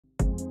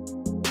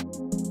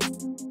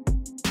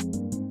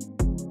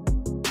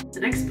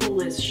The next poll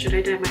is, should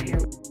I dye my hair?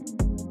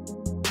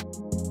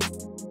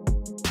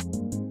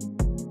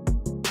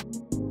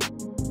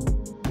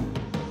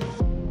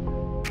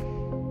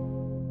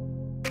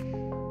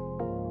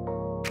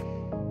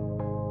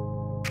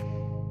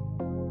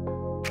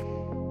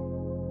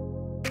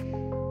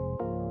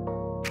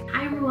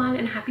 Hi everyone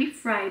and happy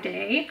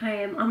Friday. I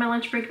am on my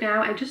lunch break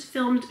now. I just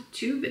filmed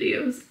 2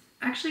 videos,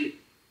 actually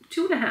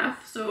 2.5,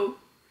 so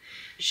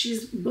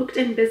she's booked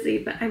and busy,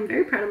 but I'm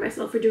very proud of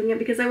myself for doing it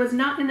because I was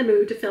not in the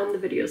mood to film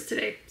the videos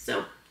today.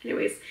 So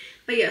anyways,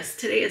 but yes,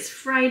 today is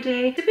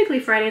Friday.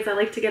 Typically Fridays I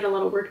like to get a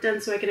lot of work done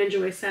so I can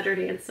enjoy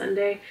Saturday and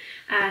Sunday.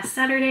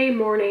 Saturday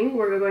morning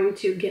we're going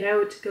to get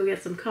out, go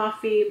get some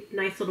coffee,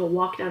 nice little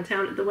walk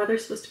downtown. The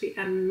weather's supposed to be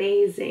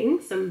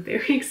amazing, so I'm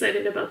very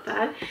excited about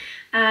that.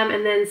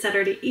 And then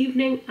Saturday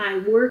evening I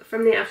work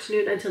from the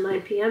afternoon until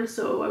 9 p.m.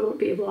 so I won't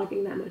be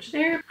vlogging that much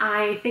there.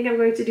 I think I'm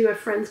going to do a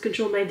friends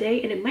control my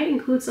day, and it might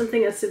include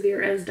something as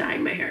severe as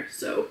dyeing my hair.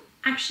 So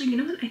actually, you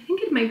know what? I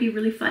think it might be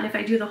really fun if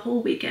I do the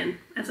whole weekend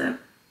as a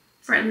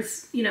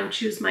friends, you know,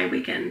 choose my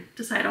weekend,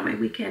 decide on my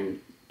weekend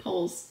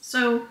polls.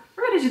 So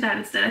we're gonna do that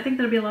instead. I think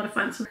that'll be a lot of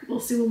fun. So we'll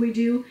see what we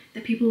do.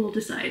 The people will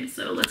decide.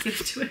 So let's get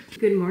into it.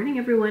 Good morning,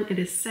 everyone. It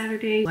is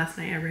Saturday. Last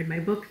night I read my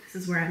book.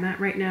 This is where I'm at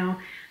right now.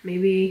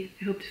 Maybe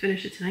I hope to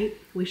finish it tonight.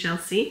 We shall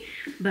see.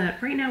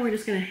 But right now we're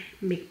just gonna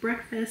make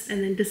breakfast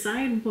and then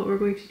decide what we're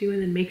going to do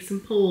and then make some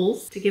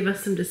polls to give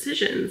us some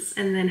decisions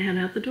and then head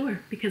out the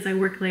door because I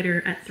work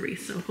later at 3.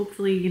 So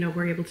hopefully, you know,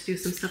 we're able to do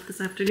some stuff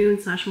this afternoon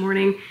 /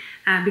 morning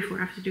before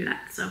I have to do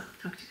that. So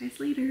talk to you guys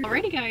later.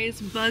 Alrighty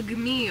guys, bug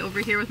me over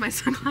here with my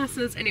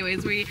sunglasses.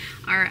 Anyways, we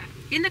are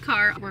in the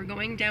car. We're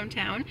going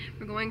downtown.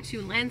 We're going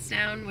to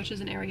Lansdowne, which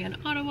is an area in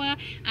Ottawa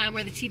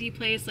where the TD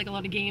plays, like a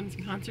lot of games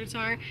and concerts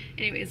are.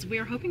 Anyways,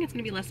 we're hoping it's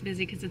gonna be less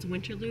busy because it's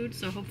Winterlude,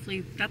 so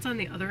hopefully that's on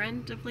the other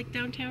end of like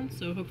downtown,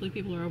 so hopefully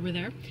people are over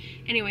there.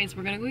 Anyways,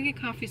 we're gonna go get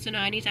coffee, so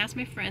now I need to ask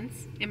my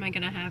friends, am I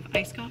gonna have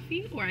iced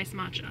coffee or iced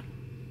matcha?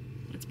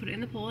 Let's put it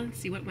in the poll and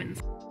see what wins.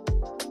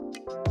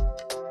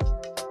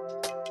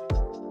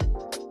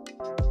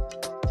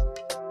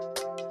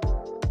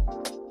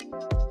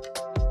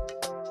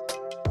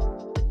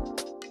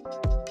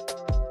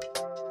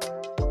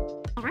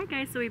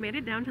 So we made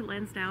it down to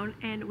Lansdowne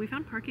and we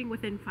found parking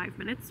within 5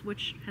 minutes,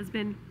 which has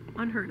been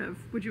unheard of.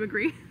 Would you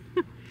agree?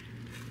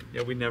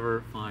 Yeah, we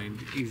never find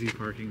easy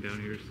parking down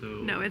here, so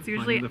no, it's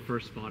usually the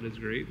first spot is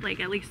great. Like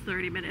at least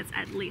 30 minutes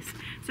at least.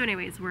 So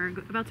anyways, we're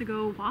about to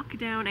go walk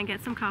down and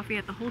get some coffee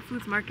at the Whole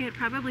Foods Market,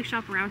 probably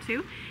shop around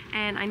too,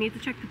 and I need to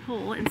check the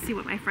poll and see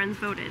what my friends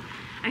voted.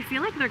 I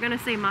feel like they're gonna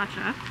say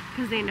matcha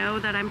because they know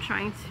that I'm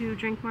trying to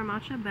drink more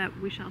matcha, but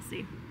we shall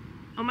see.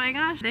 Oh my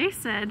gosh, they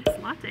said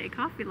latte,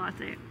 coffee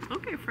latte.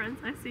 Okay friends,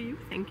 I see you.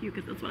 Thank you,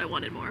 because that's what I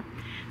wanted more.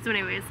 So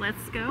anyways,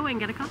 let's go and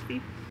get a coffee.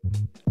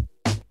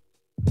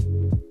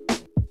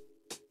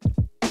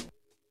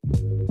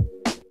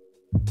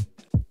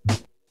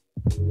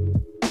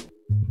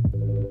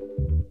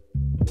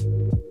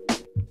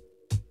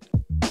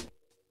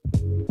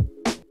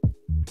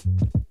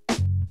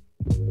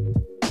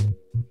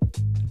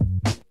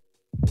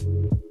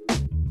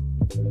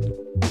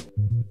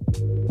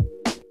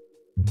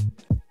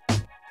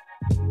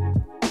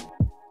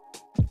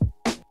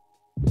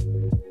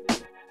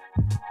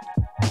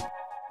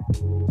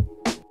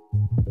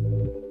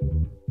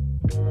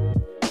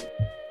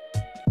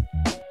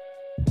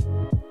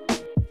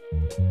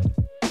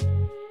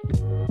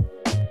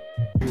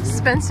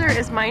 Spencer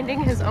is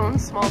minding his own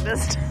small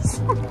business.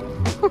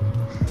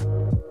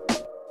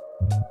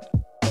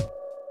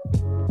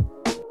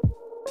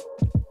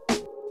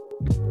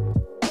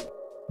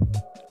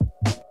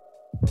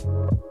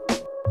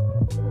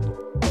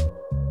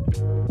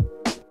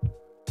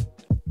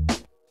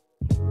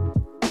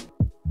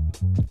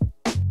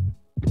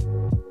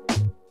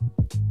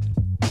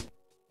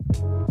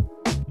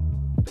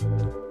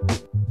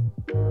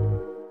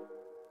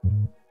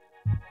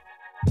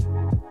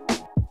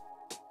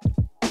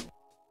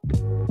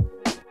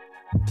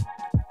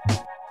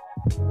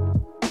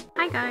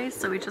 Guys,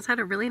 so we just had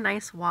a really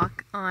nice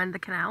walk on the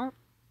canal.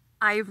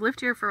 I've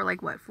lived here for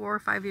like what, 4 or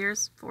 5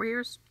 years? 4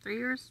 years? 3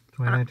 years?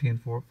 2019,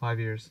 5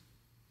 years.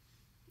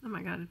 Oh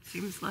my god, it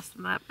seems less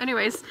than that.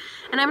 Anyways,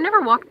 and I've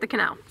never walked the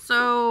canal.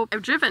 So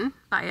I've driven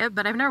by it,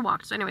 but I've never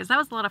walked. So anyways, that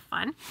was a lot of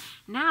fun.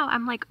 Now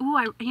I'm like, ooh,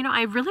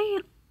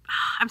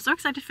 I'm so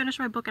excited to finish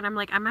my book, and I'm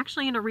like, I'm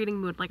actually in a reading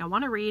mood. Like I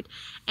want to read,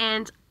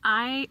 and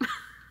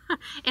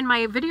in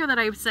my video that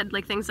I've said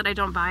like things that I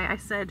don't buy, I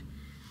said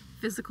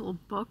physical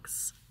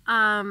books.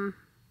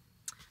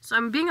 So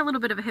I'm being a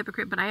little bit of a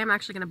hypocrite, but I am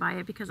actually going to buy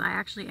it because I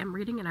actually am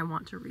reading and I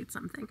want to read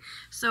something.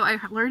 So I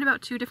learned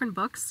about 2 different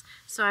books,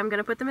 so I'm going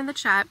to put them in the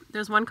chat.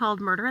 There's one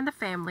called Murder in the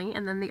Family,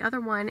 and then the other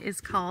one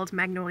is called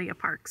Magnolia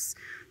Parks.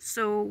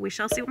 So we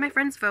shall see what my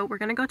friends vote. We're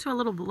going to go to a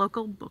little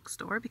local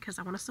bookstore because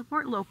I want to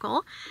support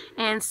local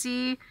and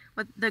see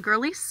what the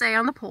girlies say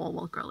on the poll.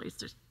 Well, girlies,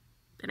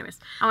 anyways,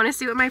 I want to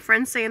see what my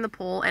friends say in the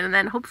poll, and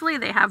then hopefully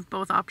they have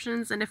both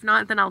options, and if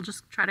not, then I'll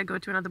just try to go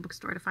to another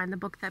bookstore to find the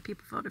book that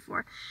people voted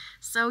for.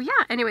 So yeah,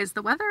 anyways,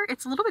 the weather,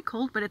 it's a little bit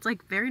cold, but it's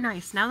like very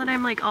nice. Now that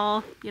I'm like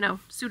all, you know,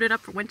 suited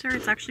up for winter,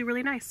 it's actually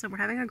really nice. So we're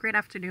having a great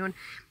afternoon,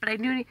 but I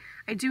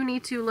do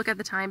need to look at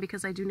the time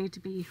because I do need to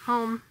be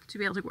home to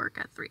be able to work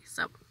at 3.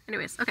 So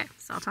anyways, okay,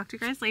 so I'll talk to you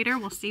guys later.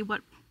 We'll see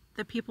what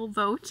the people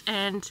vote,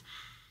 and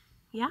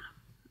yeah,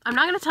 I'm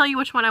not going to tell you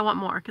which one I want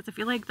more because I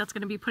feel like that's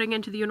going to be putting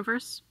into the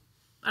universe.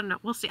 I don't know.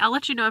 We'll see. I'll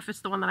let you know if it's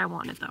the one that I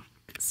wanted, though.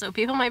 So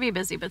people might be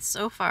busy, but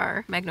so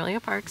far, Magnolia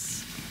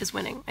Parks is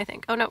winning, I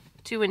think. Oh, no.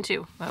 2 and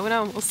 2. Oh,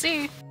 no. We'll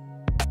see.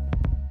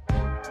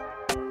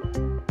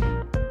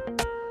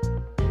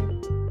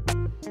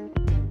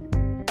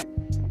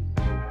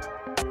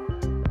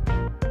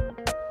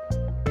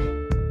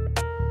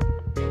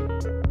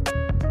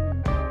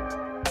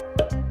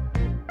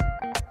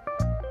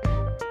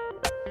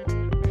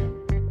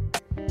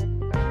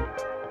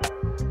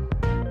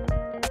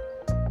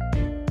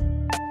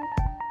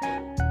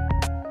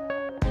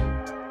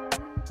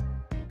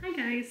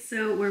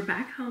 So we're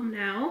back home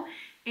now,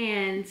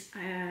 and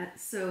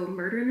so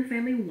Murder in the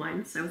Family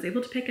won, so I was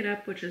able to pick it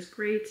up, which is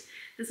great.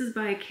 This is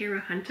by Kara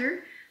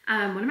Hunter.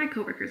 One of my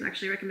coworkers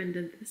actually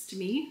recommended this to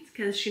me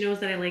because she knows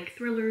that I like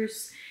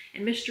thrillers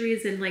and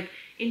mysteries and like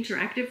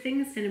interactive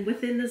things, and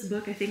within this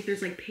book I think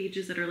there's like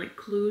pages that are like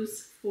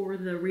clues for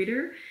the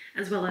reader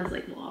as well as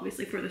like, well,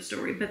 obviously for the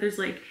story, but there's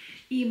like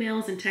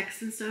emails and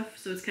texts and stuff,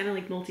 so it's kind of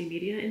like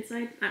multimedia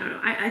inside. I don't know,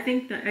 I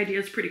think the idea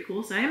is pretty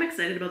cool, so I am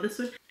excited about this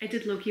one. I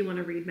did low-key want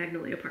to read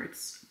Magnolia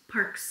Parks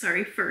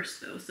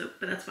first though,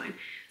 but that's fine.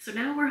 So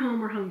now we're home,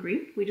 we're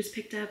hungry. We just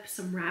picked up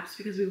some wraps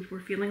because we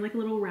were feeling like a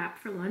little wrap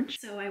for lunch.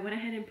 So I went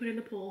ahead and put in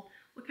the poll,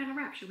 what kind of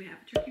wrap should we have?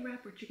 A turkey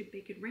wrap or chicken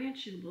bacon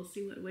ranch? And we'll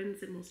see what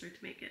wins and we'll start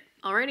to make it.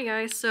 Alrighty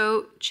guys,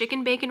 so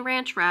chicken bacon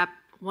ranch wrap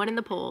won in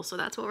the poll, so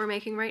that's what we're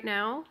making right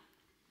now.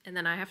 And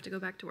then I have to go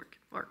back to work,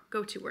 or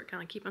go to work.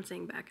 I keep on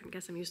saying back. I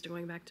guess I'm used to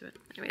going back to it.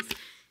 Anyways,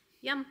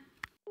 yum.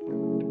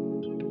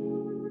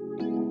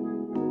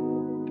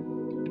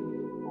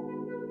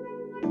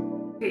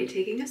 Okay,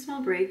 taking a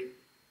small break.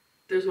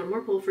 There's one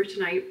more poll for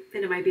tonight,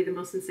 and it might be the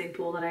most insane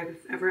poll that I've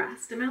ever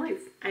asked in my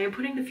life. I am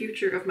putting the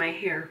future of my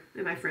hair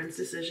in my friend's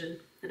decision.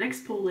 The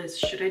next poll is,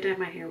 should I dye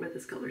my hair with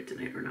this color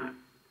tonight or not?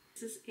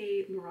 This is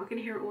a Moroccan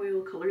hair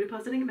oil color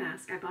depositing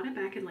mask. I bought it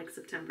back in like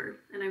September,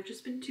 and I've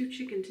just been too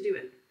chicken to do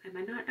it. I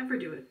might not ever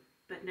do it,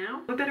 but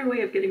now, what better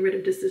way of getting rid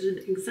of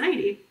decision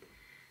anxiety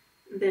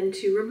than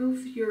to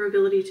remove your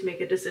ability to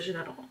make a decision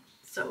at all?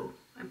 So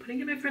I'm putting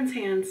it in my friend's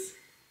hands.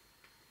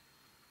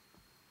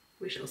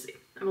 We shall see.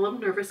 I'm a little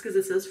nervous because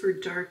it says for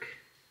dark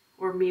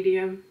or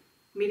medium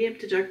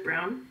to dark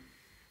brown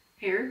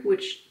hair,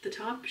 which the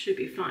top should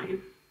be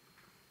fine.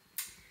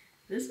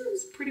 This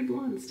is pretty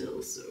blonde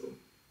still, so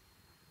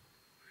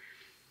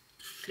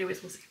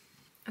anyways, we'll see.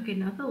 Okay,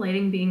 not the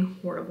lighting being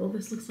horrible.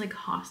 This looks like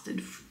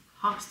hostage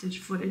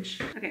footage.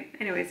 Okay,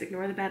 anyways,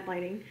 ignore the bad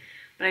lighting.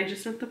 But I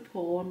just sent the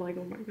poll. I'm like,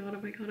 oh my god,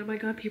 oh my god, oh my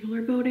god, people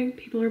are voting,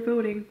 people are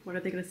voting. What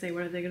are they gonna say?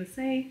 What are they gonna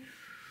say?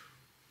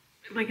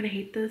 Am I gonna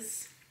hate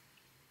this?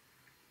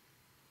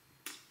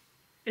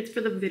 It's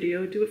for the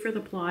video, do it for the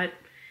plot.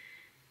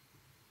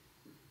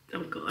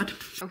 Oh god.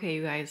 Okay,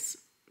 you guys,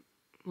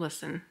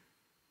 listen.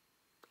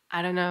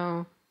 I don't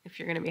know if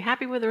you're gonna be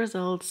happy with the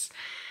results,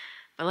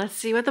 but let's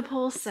see what the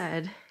poll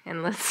said,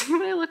 and let's see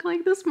what I look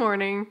like this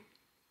morning.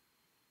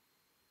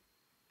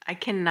 I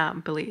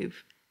cannot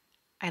believe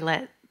I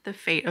let the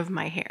fate of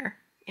my hair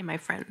in my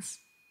friend's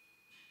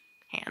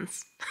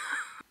hands.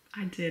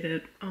 I did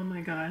it. Oh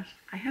my gosh.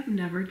 I have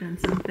never done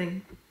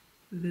something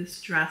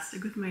this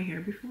drastic with my hair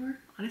before.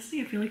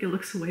 Honestly, I feel like it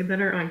looks way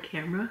better on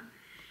camera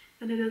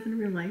than it does in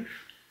real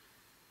life.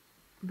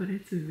 But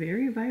it's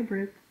very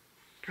vibrant.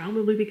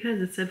 Probably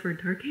because it said for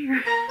dark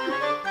hair.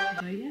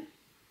 But yeah.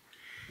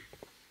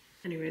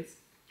 Anyways,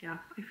 yeah.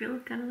 I feel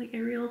kind of like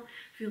Ariel.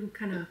 I feel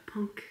kind of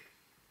punk.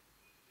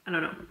 I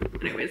don't know.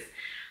 Anyways,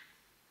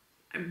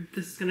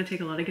 this is gonna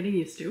take a lot of getting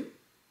used to.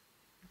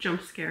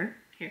 Jump scare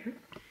hair.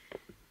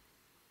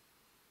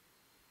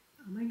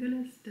 Oh my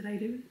goodness, did I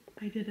do it?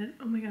 I did it.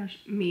 Oh my gosh.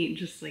 Me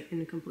just like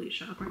in complete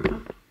shock right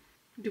now.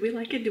 Do we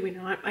like it? Do we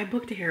not? I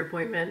booked a hair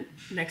appointment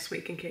next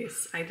week in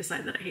case I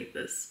decide that I hate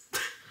this.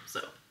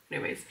 So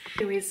anyways,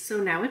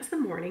 so now it's the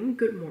morning.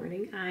 Good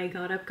morning. I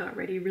got up, got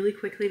ready really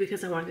quickly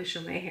because I wanted to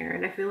show my hair,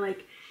 and I feel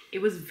like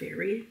it was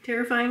very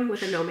terrifying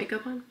with a no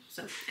makeup on.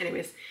 So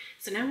anyways,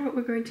 so now what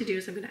we're going to do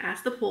is I'm going to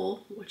ask the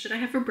poll, what should I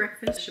have for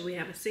breakfast? Should we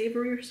have a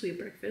savory or sweet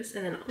breakfast?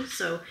 And then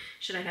also,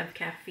 should I have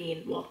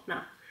caffeine? Well,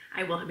 no,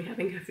 I will be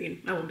having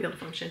caffeine. I won't be able to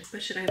function.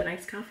 But should I have an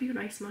iced coffee or an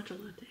iced matcha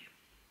latte?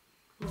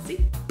 We'll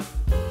see.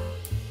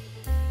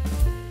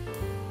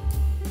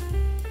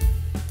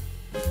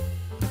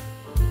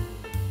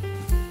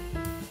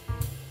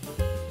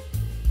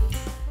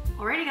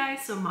 Alrighty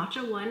guys, so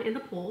matcha won in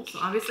the poll. So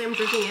obviously I'm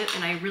drinking it,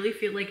 and I really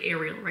feel like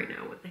Ariel right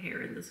now with the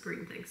hair and this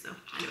green thing. So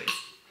anyways,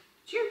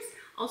 cheers.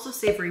 Also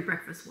savory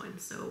breakfast won,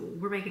 so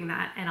we're making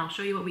that, and I'll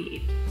show you what we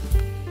eat.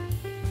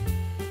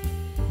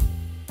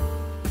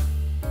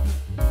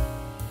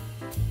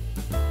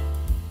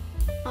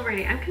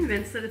 Alrighty, I'm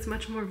convinced that it's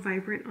much more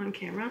vibrant on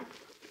camera.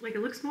 Like,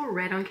 it looks more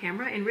red on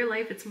camera. In real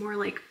life, it's more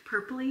like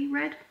purpley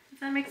red, if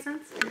that makes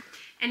sense.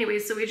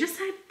 Anyways, so we just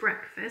had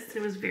breakfast and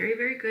it was very,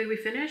 very good. We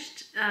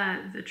finished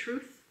The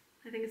Truth.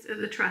 I think it's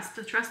The Trust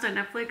on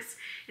Netflix.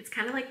 It's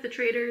kind of like The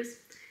Traitors.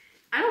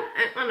 I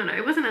don't know.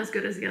 It wasn't as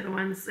good as the other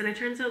ones. And it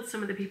turns out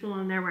some of the people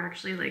on there were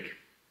actually like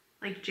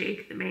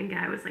Jake, the main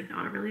guy, was like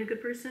not really a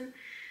good person,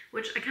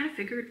 which I kind of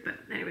figured. But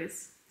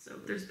anyways, so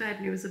there's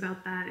bad news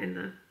about that in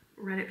the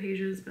Reddit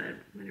pages, but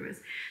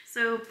anyways.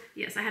 So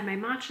yes, I had my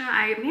matcha.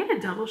 I made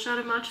a double shot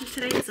of matcha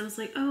today because I was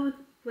like, oh,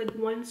 like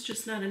one's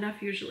just not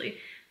enough usually.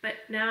 But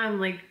now I'm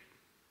like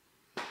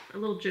a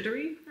little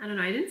jittery. I don't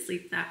know. I didn't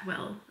sleep that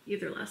well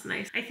either last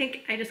night. I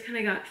think I just kind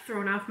of got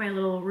thrown off my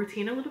little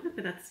routine a little bit,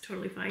 but that's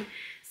totally fine.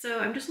 So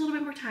I'm just a little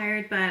bit more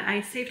tired, but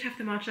I saved half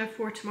the matcha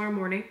for tomorrow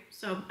morning.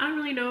 So I don't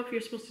really know if you're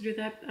supposed to do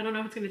that. I don't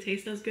know if it's going to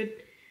taste as good.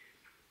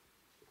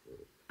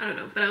 I don't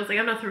know, but I was like,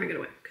 I'm not throwing it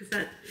away because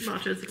that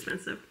matcha is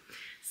expensive.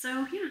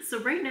 So yeah,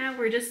 so right now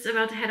we're just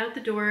about to head out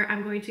the door.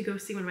 I'm going to go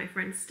see one of my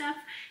friends, Steph,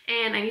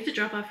 and I need to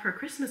drop off her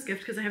Christmas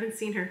gift because I haven't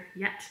seen her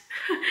yet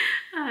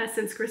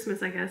since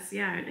Christmas, I guess.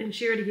 Yeah, and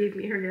she already gave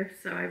me her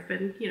gift, so I've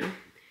been, you know,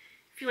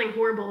 feeling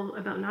horrible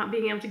about not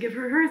being able to give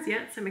her hers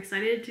yet. So I'm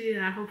excited to do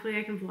that. Hopefully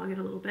I can vlog it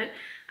a little bit.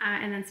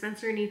 And then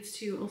Spencer needs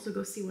to also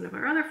go see one of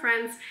our other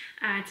friends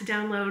to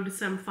download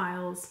some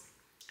files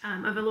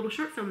of a little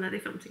short film that they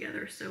filmed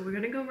together. So we're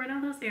gonna go run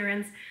all those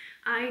errands.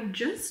 I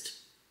just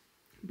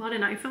bought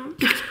an iPhone.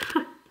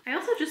 I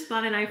also just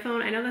bought an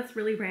iPhone. I know that's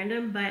really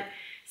random, but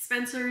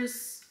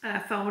Spencer's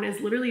phone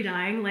is literally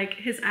dying. Like,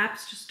 his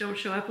apps just don't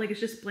show up. Like, it's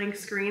just blank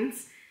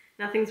screens.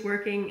 Nothing's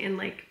working, and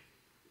like,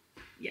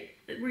 yeah,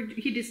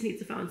 he just needs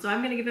a phone. So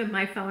I'm gonna give him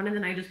my phone, and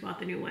then I just bought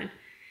the new one.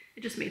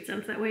 It just made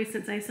sense that way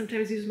since I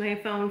sometimes use my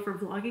phone for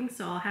vlogging,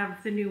 so I'll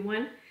have the new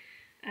one,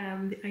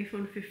 the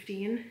iPhone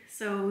 15.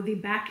 So the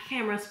back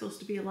camera is supposed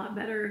to be a lot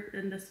better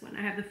than this one.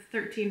 I have the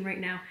 13 right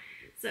now.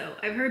 So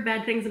I've heard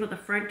bad things about the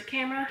front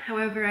camera.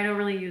 However, I don't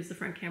really use the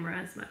front camera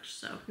as much.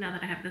 So now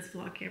that I have this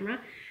vlog camera,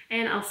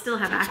 and I'll still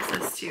have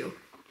access to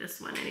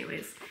this one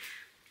anyways.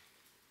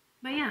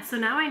 But yeah, so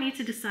now I need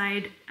to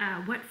decide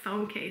what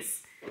phone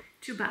case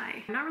to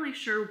buy. I'm not really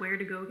sure where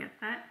to go get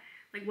that.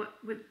 Like, what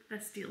would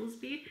best deals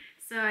be?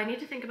 So I need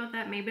to think about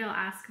that. Maybe I'll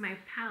ask my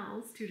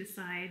pals to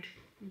decide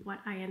what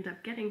I end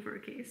up getting for a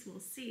case. We'll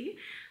see.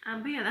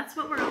 But yeah, that's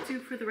what we're up to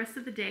for the rest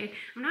of the day.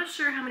 I'm not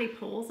sure how many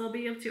polls I'll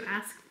be able to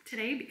ask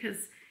today because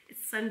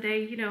it's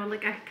Sunday, you know,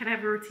 like I kind of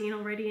have a routine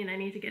already and I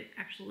need to get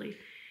actually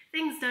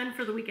things done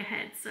for the week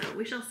ahead. So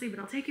we shall see, but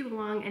I'll take you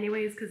along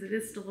anyways because it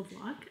is still a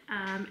vlog.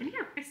 And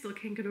yeah, I still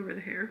can't get over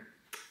the hair.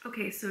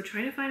 Okay, so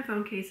trying to find a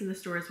phone case in the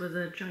stores was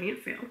a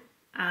giant fail.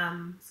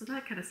 So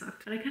that kind of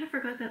sucked. And I kind of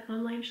forgot that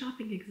online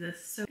shopping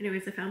exists. So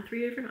anyways, I found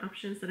 3 different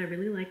options that I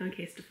really like on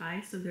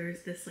Casetify. So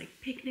there's this like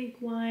picnic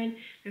one,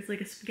 there's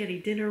like a spaghetti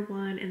dinner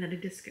one, and then a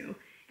disco.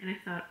 And I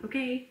thought,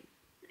 okay,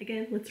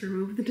 again, let's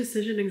remove the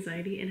decision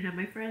anxiety and have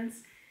my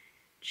friends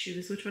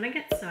choose which one I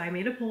get. So I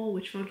made a poll,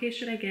 which phone case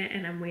should I get,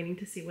 and I'm waiting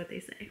to see what they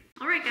say.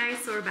 All right, guys,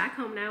 so we're back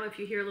home now. If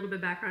you hear a little bit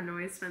of background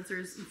noise,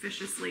 Spencer's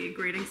viciously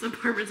grating some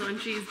Parmesan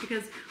cheese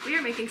because we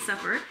are making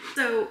supper.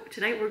 So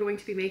tonight we're going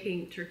to be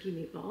making turkey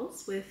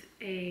meatballs with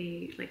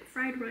a like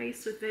fried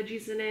rice with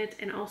veggies in it,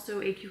 and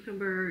also a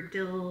cucumber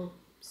dill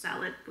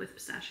salad with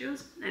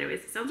pistachios. Anyways,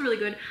 it sounds really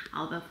good.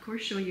 I'll of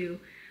course show you.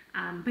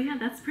 But yeah,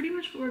 that's pretty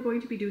much what we're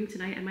going to be doing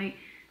tonight. I might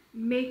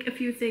make a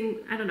few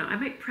things, I don't know, I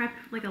might prep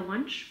like a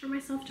lunch for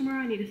myself tomorrow.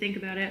 I need to think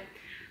about it.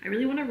 I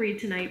really want to read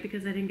tonight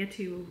because I didn't get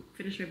to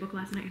finish my book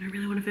last night and I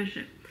really want to finish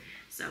it.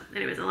 So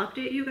anyways, I'll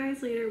update you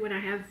guys later when I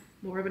have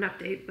more of an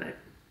update, but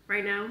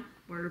right now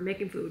we're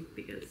making food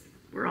because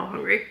we're all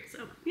hungry.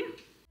 So yeah.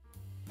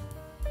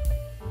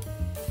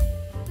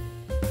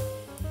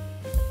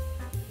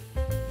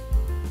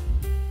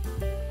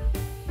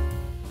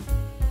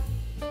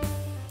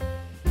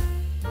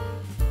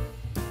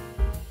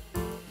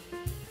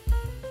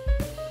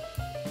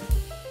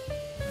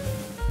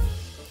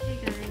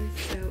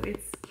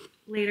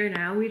 Later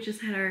now, we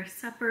just had our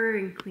supper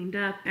and cleaned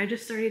up. I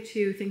just started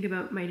to think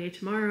about my day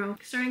tomorrow.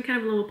 Starting kind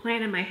of a little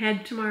plan in my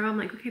head tomorrow. I'm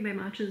like, okay, my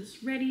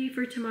matcha's ready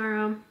for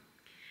tomorrow.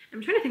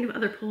 I'm trying to think of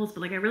other polls, but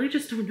like I really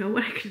just don't know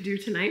what I could do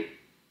tonight.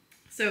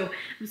 So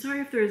I'm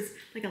sorry if there's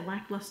like a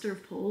lackluster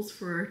of polls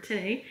for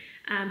today.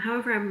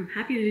 However, I'm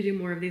happy to do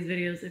more of these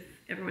videos if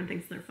everyone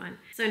thinks they're fun.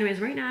 So anyways,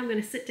 right now I'm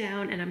gonna sit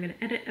down and I'm gonna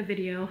edit a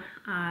video,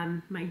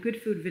 my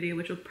good food video,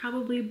 which will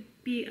probably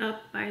be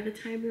up by the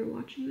time you're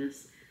watching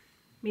this.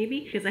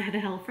 Maybe, because I had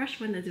a HelloFresh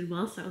one that did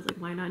well, so I was like,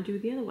 why not do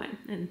the other one?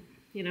 And,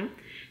 you know,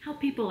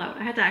 help people out.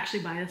 I had to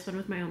actually buy this one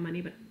with my own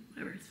money, but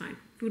whatever, it's fine.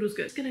 Food was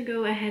good. Just gonna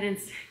go ahead and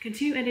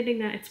continue editing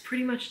that. It's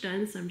pretty much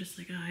done, so I'm just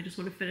like, oh, I just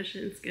want to finish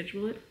it and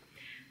schedule it.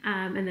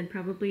 And then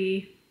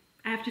probably,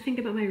 I have to think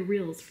about my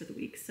reels for the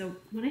week. So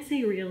when I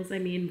say reels, I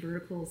mean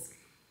verticals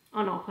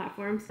on all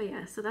platforms. But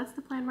yeah, so that's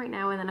the plan right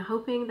now, and then I'm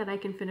hoping that I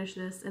can finish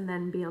this and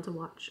then be able to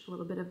watch a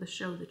little bit of the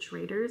show The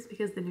Traitors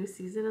because the new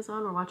season is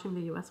on. We're watching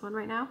the US one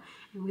right now,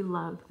 and we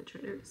love The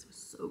Traitors. It was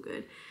so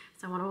good.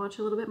 So I want to watch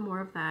a little bit more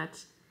of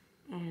that.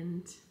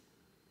 And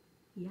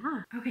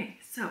yeah. Okay,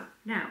 so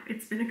now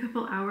it's been a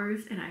couple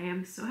hours and I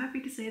am so happy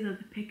to say that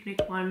the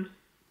picnic one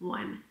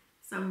won.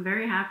 So I'm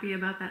very happy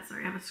about that.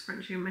 Sorry, I have a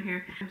scrunchie in my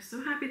hair. I'm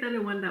so happy that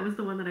it won. That was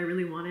the one that I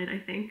really wanted, I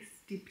think,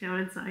 deep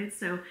down inside.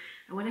 So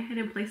I went ahead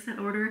and placed that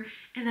order,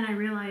 and then I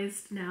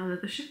realized now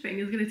that the shipping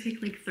is gonna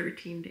take like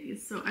 13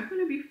 days. So I'm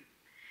gonna be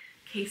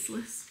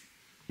caseless.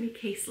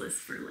 Caseless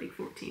for like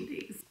 14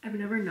 days. I've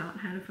never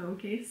not had a phone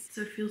case,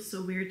 so it feels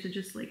so weird to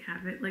just like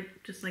have it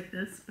like just like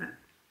this, but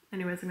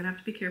anyways, I'm gonna have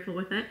to be careful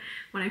with it.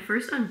 When I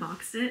first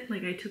unboxed it,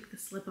 like I took the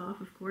slip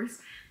off, of course,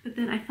 but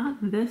then I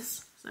thought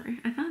this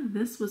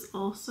was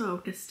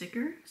also a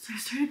sticker, so I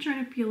started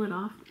trying to peel it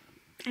off,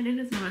 and it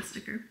is not a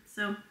sticker.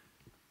 So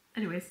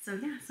anyways, so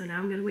yeah, so now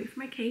I'm gonna wait for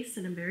my case,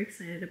 and I'm very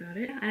excited about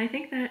it. And I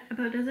think that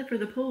about does it for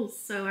the polls.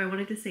 So I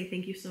wanted to say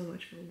thank you so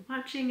much for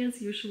watching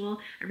as usual.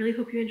 I really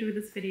hope you enjoyed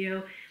this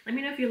video. Let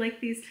me know if you like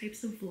these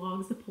types of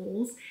vlogs, the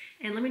polls,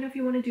 and let me know if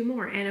you want to do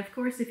more. And of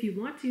course, if you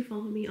want to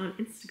follow me on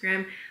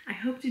Instagram, I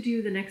hope to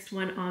do the next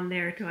one on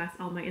there to ask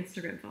all my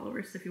Instagram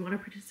followers. So if you want to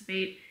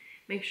participate,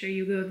 make sure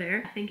you go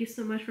there. Thank you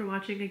so much for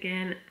watching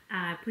again.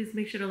 Please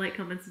make sure to like,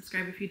 comment,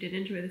 subscribe if you did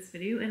enjoy this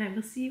video, and I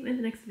will see you in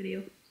the next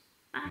video.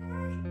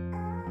 Bye!